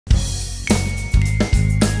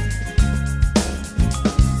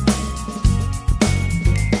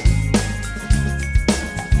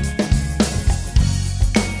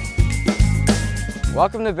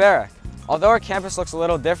Welcome to Barrack. Although our campus looks a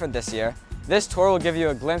little different this year, this tour will give you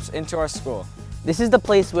a glimpse into our school. This is the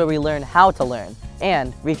place where we learn how to learn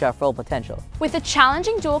and reach our full potential. With a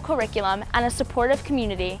challenging dual curriculum and a supportive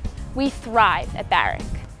community, we thrive at Barrack.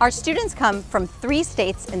 Our students come from 3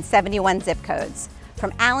 states and 71 zip codes,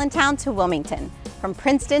 from Allentown to Wilmington, from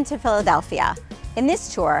Princeton to Philadelphia. In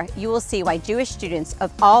this tour, you will see why Jewish students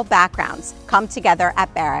of all backgrounds come together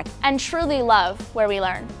at Barrack and truly love where we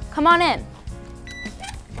learn. Come on in.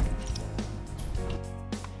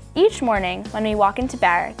 Each morning, when we walk into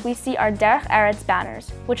Barrack, we see our Derech Eretz banners,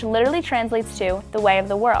 which literally translates to the way of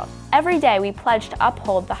the world. Every day, we pledge to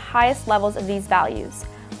uphold the highest levels of these values: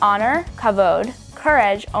 honor, kavod,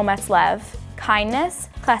 courage, ometz lev, kindness,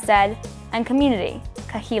 chesed, and community,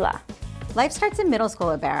 kahila. Life starts in middle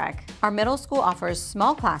school at Barrack. Our middle school offers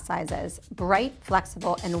small class sizes, bright,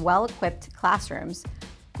 flexible, and well-equipped classrooms,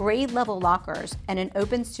 grade-level lockers, and an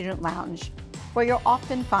open student lounge, where you'll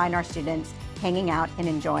often find our students hanging out and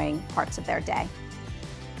enjoying parts of their day.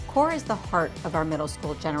 CORE is the heart of our middle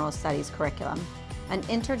school general studies curriculum, an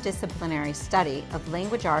interdisciplinary study of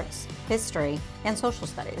language arts, history, and social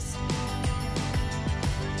studies.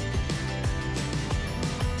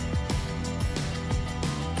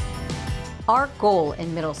 Our goal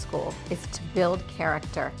in middle school is to build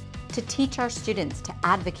character, to teach our students to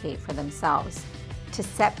advocate for themselves, to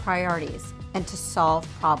set priorities, and to solve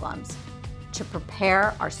problems, to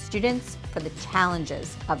prepare our students for the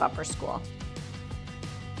challenges of upper school.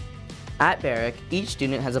 At Barrack, each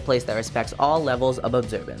student has a place that respects all levels of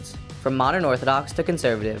observance, from modern Orthodox to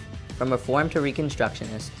conservative, from Reform to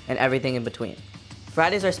Reconstructionist, and everything in between.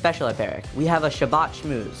 Fridays are special at Barrack. We have a Shabbat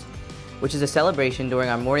Shmooze, which is a celebration during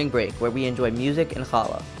our morning break where we enjoy music and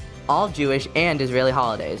challah. All Jewish and Israeli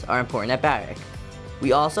holidays are important at Barrack.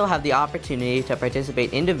 We also have the opportunity to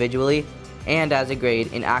participate individually and as a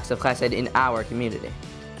grade in acts of chesed in our community.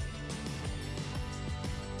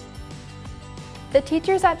 The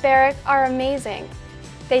teachers at Barrack are amazing.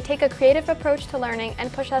 They take a creative approach to learning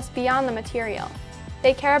and push us beyond the material.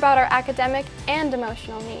 They care about our academic and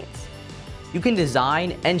emotional needs. You can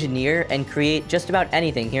design, engineer, and create just about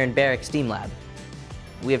anything here in Barrack STEAM Lab.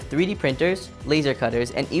 We have 3D printers, laser cutters,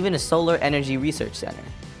 and even a solar energy research center.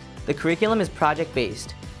 The curriculum is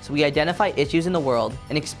project-based, so we identify issues in the world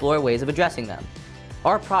and explore ways of addressing them.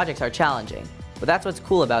 Our projects are challenging, but that's what's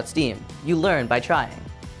cool about STEAM. You learn by trying.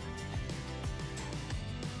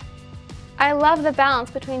 I love the balance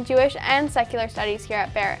between Jewish and secular studies here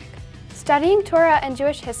at Barrack. Studying Torah and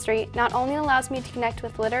Jewish history not only allows me to connect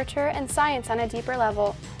with literature and science on a deeper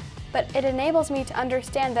level, but it enables me to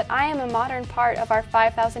understand that I am a modern part of our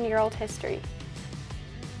 5,000-year-old history.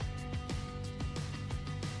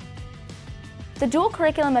 The dual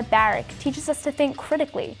curriculum at Barrack teaches us to think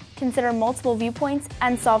critically, consider multiple viewpoints,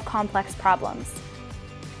 and solve complex problems.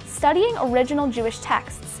 Studying original Jewish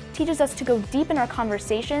texts teaches us to go deep in our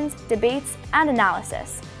conversations, debates, and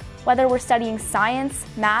analysis, whether we're studying science,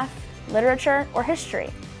 math, literature, or history.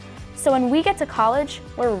 So when we get to college,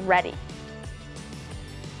 we're ready.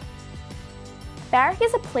 Barrack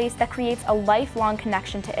is a place that creates a lifelong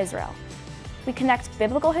connection to Israel. We connect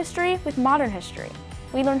biblical history with modern history.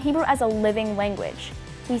 We learn Hebrew as a living language.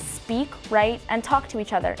 We speak, write, and talk to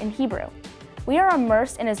each other in Hebrew. We are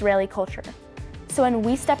immersed in Israeli culture. So when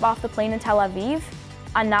we step off the plane in Tel Aviv,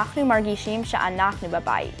 אנחנו מרגישים שאנחנו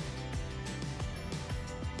בבית.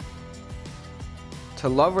 To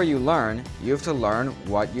love where you learn, you have to learn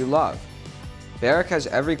what you love. Barrack has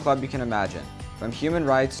every club you can imagine, from human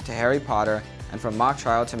rights to Harry Potter, and from mock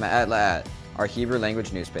trial to Ma'at La'at, our Hebrew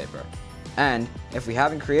language newspaper. And if we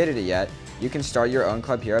haven't created it yet, you can start your own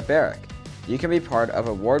club here at Barrack. You can be part of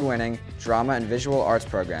award-winning drama and visual arts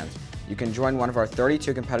programs. You can join one of our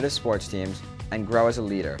 32 competitive sports teams and grow as a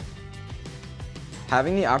leader.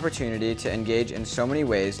 Having the opportunity to engage in so many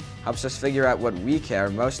ways helps us figure out what we care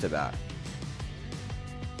most about.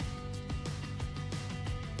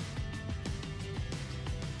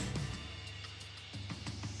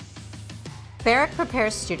 Barrack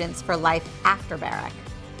prepares students for life after Barrack.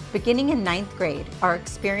 Beginning in 9th grade, our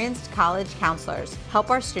experienced college counselors help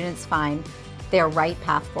our students find their right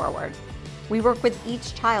path forward. We work with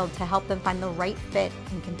each child to help them find the right fit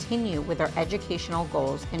and continue with their educational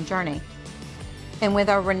goals and journey. And with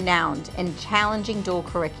our renowned and challenging dual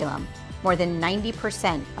curriculum, more than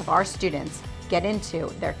 90% of our students get into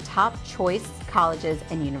their top choice colleges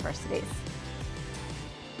and universities.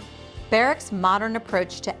 Barrack's modern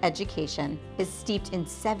approach to education is steeped in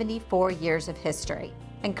 74 years of history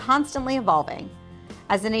and constantly evolving.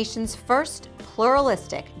 As the nation's first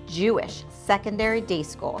pluralistic Jewish secondary day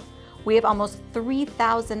school, we have almost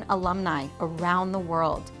 3,000 alumni around the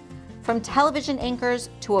world. From television anchors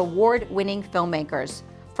to award-winning filmmakers,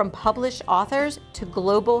 from published authors to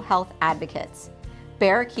global health advocates,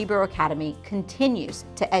 Barrack Hebrew Academy continues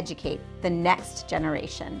to educate the next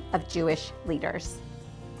generation of Jewish leaders.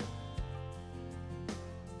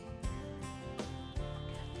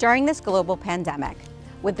 During this global pandemic,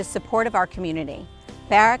 with the support of our community,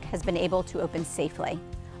 Barrack has been able to open safely,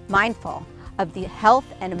 mindful of the health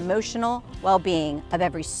and emotional well-being of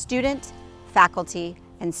every student, faculty,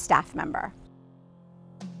 and staff member.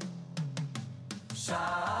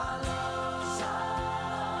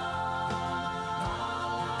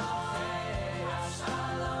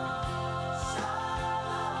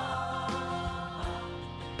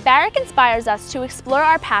 Barrack inspires us to explore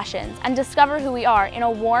our passions and discover who we are in a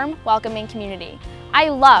warm, welcoming community. I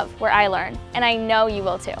love where I learn, and I know you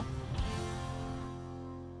will too.